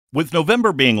With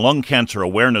November being Lung Cancer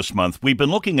Awareness Month, we've been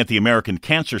looking at the American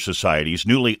Cancer Society's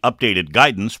newly updated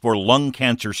guidance for lung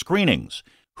cancer screenings.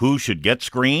 Who should get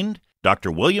screened?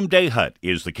 Dr. William Dahut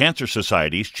is the Cancer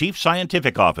Society's Chief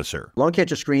Scientific Officer. Lung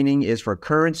cancer screening is for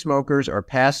current smokers or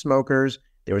past smokers.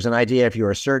 There was an idea if you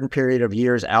were a certain period of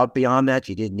years out beyond that,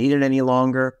 you didn't need it any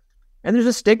longer. And there's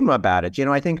a stigma about it.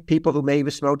 I think people who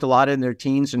maybe smoked a lot in their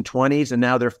teens and 20s and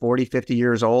now they're 40, 50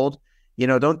 years old,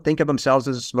 don't think of themselves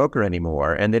as a smoker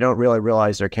anymore, and they don't really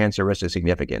realize their cancer risk is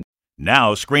significant.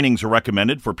 Now, screenings are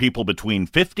recommended for people between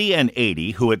 50 and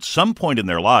 80 who at some point in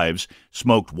their lives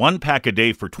smoked 1 pack a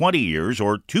day for 20 years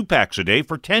or 2 packs a day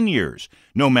for 10 years,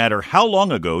 no matter how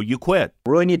long ago you quit.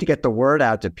 We really need to get the word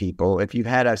out to people. If you've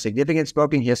had a significant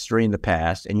smoking history in the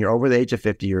past and you're over the age of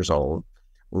 50 years old,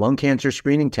 lung cancer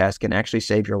screening test can actually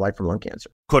save your life from lung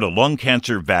cancer. Could a lung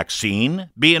cancer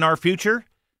vaccine be in our future?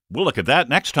 We'll look at that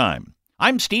next time.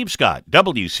 I'm Steve Scott,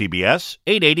 WCBS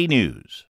 880 News.